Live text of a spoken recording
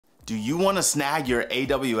Do you want to snag your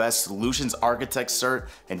AWS Solutions Architect cert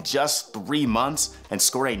in just 3 months and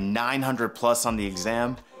score a 900 plus on the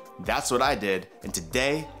exam? That's what I did, and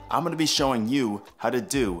today I'm going to be showing you how to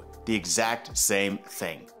do the exact same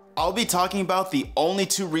thing. I'll be talking about the only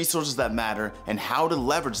 2 resources that matter and how to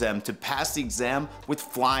leverage them to pass the exam with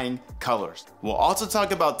flying colors. We'll also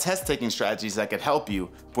talk about test taking strategies that could help you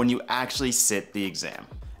when you actually sit the exam.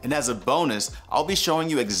 And as a bonus, I'll be showing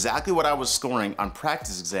you exactly what I was scoring on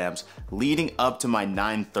practice exams leading up to my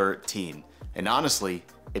 913. And honestly,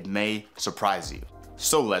 it may surprise you.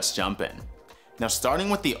 So let's jump in. Now, starting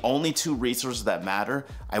with the only 2 resources that matter,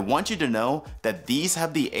 I want you to know that these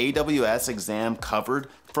have the AWS exam covered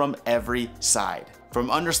from every side. From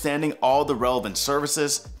understanding all the relevant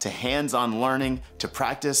services, to hands-on learning, to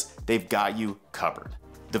practice, they've got you covered.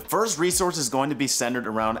 The first resource is going to be centered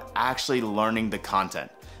around actually learning the content.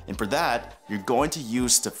 And for that, you're going to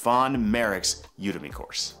use Stephane Maarek's Udemy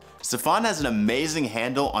course. Stephane has an amazing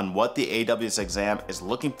handle on what the AWS exam is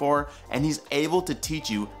looking for, and he's able to teach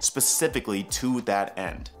you specifically to that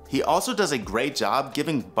end. He also does a great job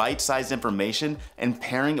giving bite-sized information and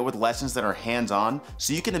pairing it with lessons that are hands-on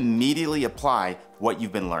so you can immediately apply what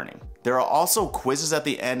you've been learning. There are also quizzes at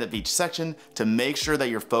the end of each section to make sure that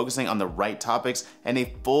you're focusing on the right topics, and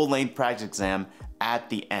a full-length practice exam at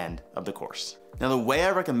the end of the course. Now, the way I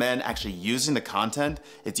recommend actually using the content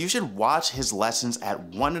is you should watch his lessons at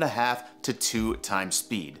 1.5 to 2 times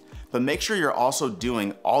speed. But make sure you're also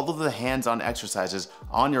doing all of the hands-on exercises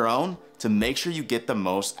on your own to make sure you get the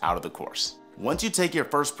most out of the course. Once you take your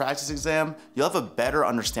first practice exam, you'll have a better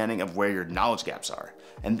understanding of where your knowledge gaps are.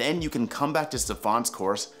 And then you can come back to Stephane's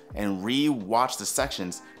course and re-watch the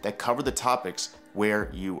sections that cover the topics where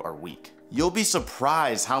you are weak. You'll be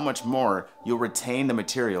surprised how much more you'll retain the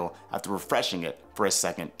material after refreshing it for a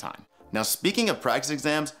second time. Now, speaking of practice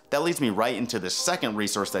exams, that leads me right into the second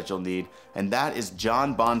resource that you'll need, and that is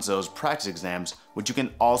John Bonso's practice exams, which you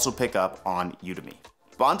can also pick up on Udemy.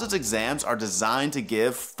 Bonso's exams are designed to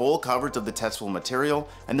give full coverage of the testable material,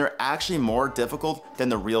 and they're actually more difficult than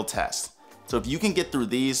the real test. So if you can get through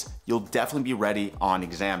these, you'll definitely be ready on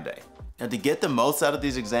exam day. Now, to get the most out of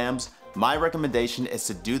these exams, my recommendation is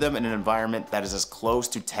to do them in an environment that is as close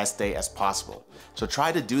to test day as possible. So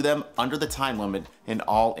try to do them under the time limit and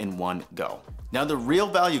all in one go. Now, the real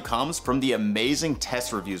value comes from the amazing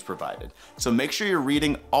test reviews provided. So make sure you're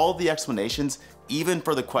reading all the explanations, even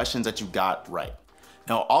for the questions that you got right.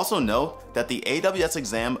 Now, also note that the AWS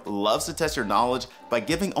exam loves to test your knowledge by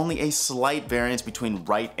giving only a slight variance between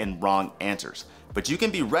right and wrong answers. But you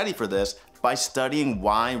can be ready for this by studying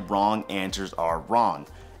why wrong answers are wrong.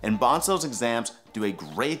 And Bonso's exams do a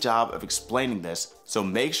great job of explaining this, so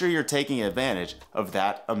make sure you're taking advantage of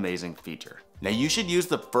that amazing feature. Now, you should use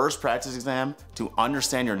the first practice exam to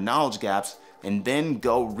understand your knowledge gaps and then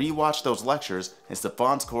go rewatch those lectures in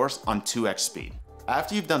Stephane's course on 2x speed.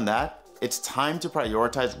 After you've done that, it's time to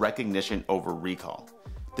prioritize recognition over recall.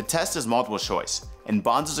 The test is multiple choice, and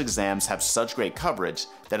Bonso's exams have such great coverage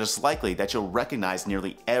that it's likely that you'll recognize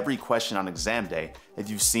nearly every question on exam day if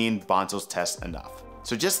you've seen Bonso's test enough.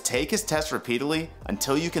 So just take his test repeatedly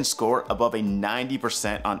until you can score above a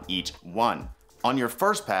 90% on each one. On your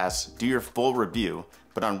first pass, do your full review,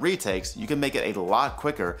 but on retakes, you can make it a lot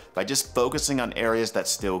quicker by just focusing on areas that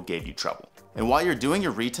still gave you trouble. And while you're doing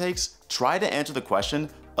your retakes, try to answer the question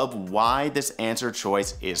of why this answer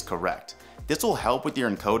choice is correct. This will help with your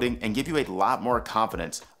encoding and give you a lot more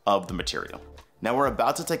confidence of the material. Now, we're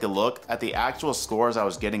about to take a look at the actual scores I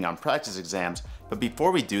was getting on practice exams, but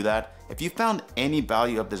before we do that, if you found any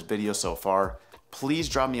value of this video so far, please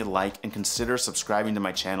drop me a like and consider subscribing to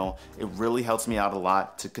my channel. It really helps me out a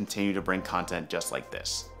lot to continue to bring content just like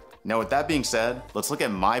this. Now, with that being said, let's look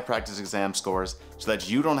at my practice exam scores so that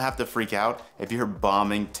you don't have to freak out if you're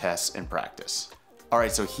bombing tests in practice.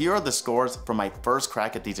 Alright, so here are the scores from my first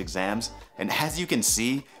crack at these exams, and as you can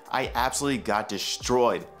see, I absolutely got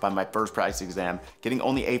destroyed by my first practice exam, getting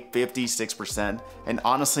only a 56%, and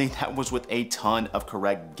honestly, that was with a ton of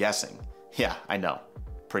correct guessing. Yeah, I know,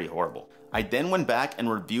 pretty horrible. I then went back and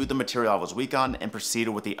reviewed the material I was weak on and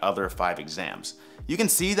proceeded with the other 5 exams. You can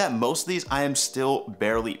see that most of these I am still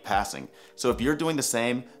barely passing, so if you're doing the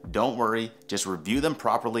same, don't worry, just review them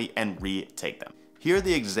properly and retake them. Here are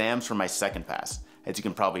the exams for my second pass. As you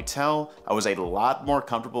can probably tell, I was a lot more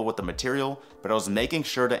comfortable with the material, but I was making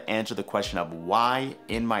sure to answer the question of why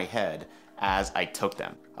in my head as I took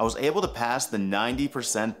them. I was able to pass the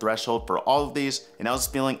 90% threshold for all of these, and I was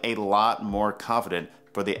feeling a lot more confident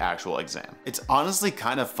for the actual exam. It's honestly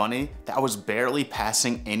kind of funny that I was barely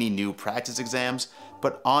passing any new practice exams,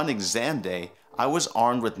 but on exam day, I was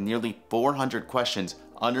armed with nearly 400 questions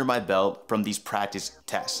under my belt from these practice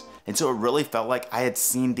tests. And so it really felt like I had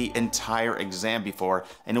seen the entire exam before,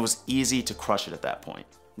 and it was easy to crush it at that point.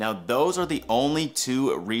 Now, those are the only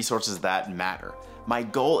 2 resources that matter. My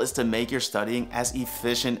goal is to make your studying as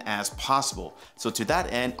efficient as possible. So to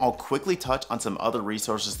that end, I'll quickly touch on some other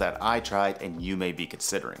resources that I tried and you may be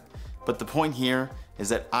considering. But the point here is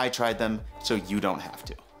that I tried them so you don't have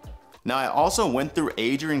to. Now, I also went through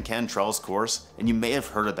Adrian Cantrell's course, and you may have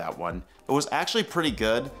heard of that one. It was actually pretty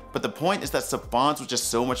good, but the point is that Stephane's was just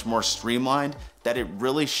so much more streamlined that it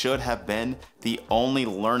really should have been the only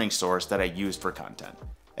learning source that I used for content.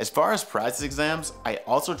 As far as practice exams, I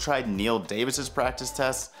also tried Neil Davis's practice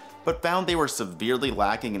tests, but found they were severely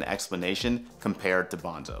lacking in explanation compared to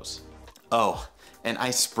Bonso's. Oh, and I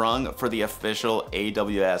sprung for the official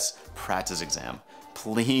AWS practice exam.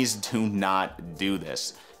 Please do not do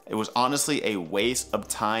this. It was honestly a waste of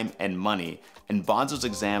time and money, and Bonso's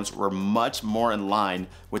exams were much more in line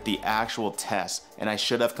with the actual test, and I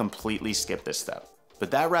should have completely skipped this step.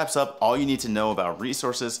 But that wraps up all you need to know about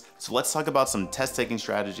resources, so let's talk about some test taking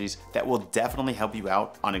strategies that will definitely help you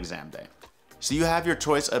out on exam day. So you have your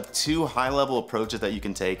choice of 2 high-level approaches that you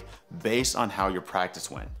can take based on how your practice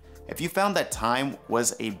went. If you found that time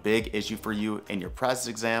was a big issue for you in your practice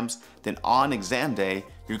exams, then on exam day,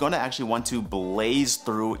 you're going to actually want to blaze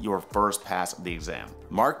through your first pass of the exam.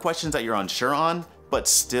 Mark questions that you're unsure on, but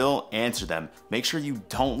still answer them. Make sure you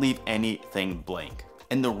don't leave anything blank.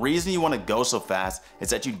 And the reason you want to go so fast is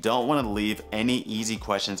that you don't want to leave any easy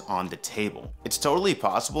questions on the table. It's totally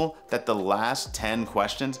possible that the last 10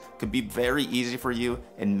 questions could be very easy for you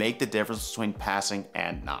and make the difference between passing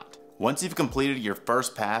and not. Once you've completed your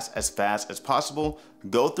first pass as fast as possible,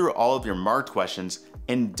 go through all of your marked questions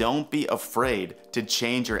and don't be afraid to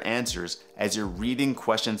change your answers as you're reading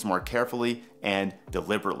questions more carefully and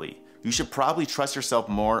deliberately. You should probably trust yourself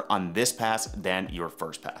more on this pass than your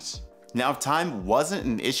first pass. Now, if time wasn't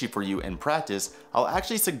an issue for you in practice, I'll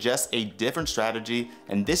actually suggest a different strategy,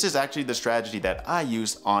 and this is actually the strategy that I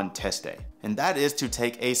used on test day. And that is to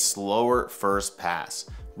take a slower first pass.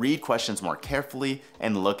 Read questions more carefully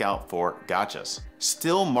and look out for gotchas.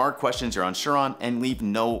 Still mark questions you're unsure on and leave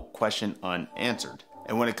no question unanswered.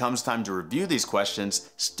 And when it comes time to review these questions,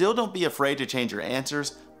 still don't be afraid to change your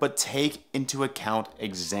answers, but take into account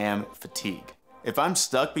exam fatigue. If I'm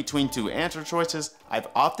stuck between 2 answer choices, I've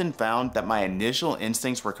often found that my initial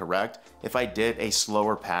instincts were correct if I did a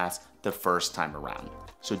slower pass the first time around.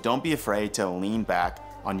 So don't be afraid to lean back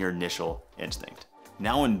on your initial instinct.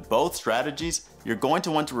 Now, in both strategies, you're going to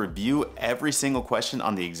want to review every single question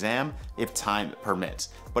on the exam if time permits,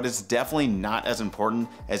 but it's definitely not as important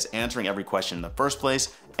as answering every question in the first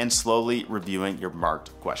place and slowly reviewing your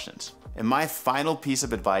marked questions. And my final piece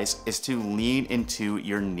of advice is to lean into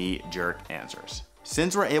your knee-jerk answers.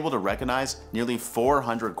 Since we're able to recognize nearly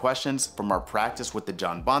 400 questions from our practice with the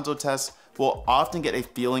John Bonso test, we'll often get a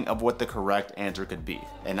feeling of what the correct answer could be.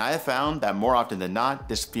 And I have found that more often than not,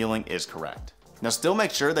 this feeling is correct. Now, still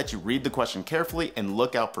make sure that you read the question carefully and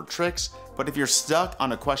look out for tricks, but if you're stuck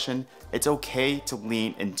on a question, it's okay to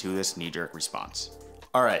lean into this knee-jerk response.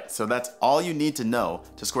 Alright, so that's all you need to know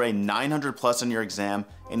to score a 900 plus on your exam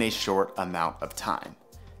in a short amount of time.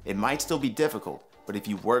 It might still be difficult, but if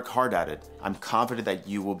you work hard at it, I'm confident that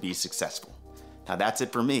you will be successful. Now that's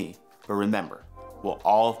it for me, but remember, we'll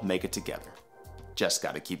all make it together. Just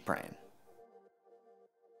gotta keep praying.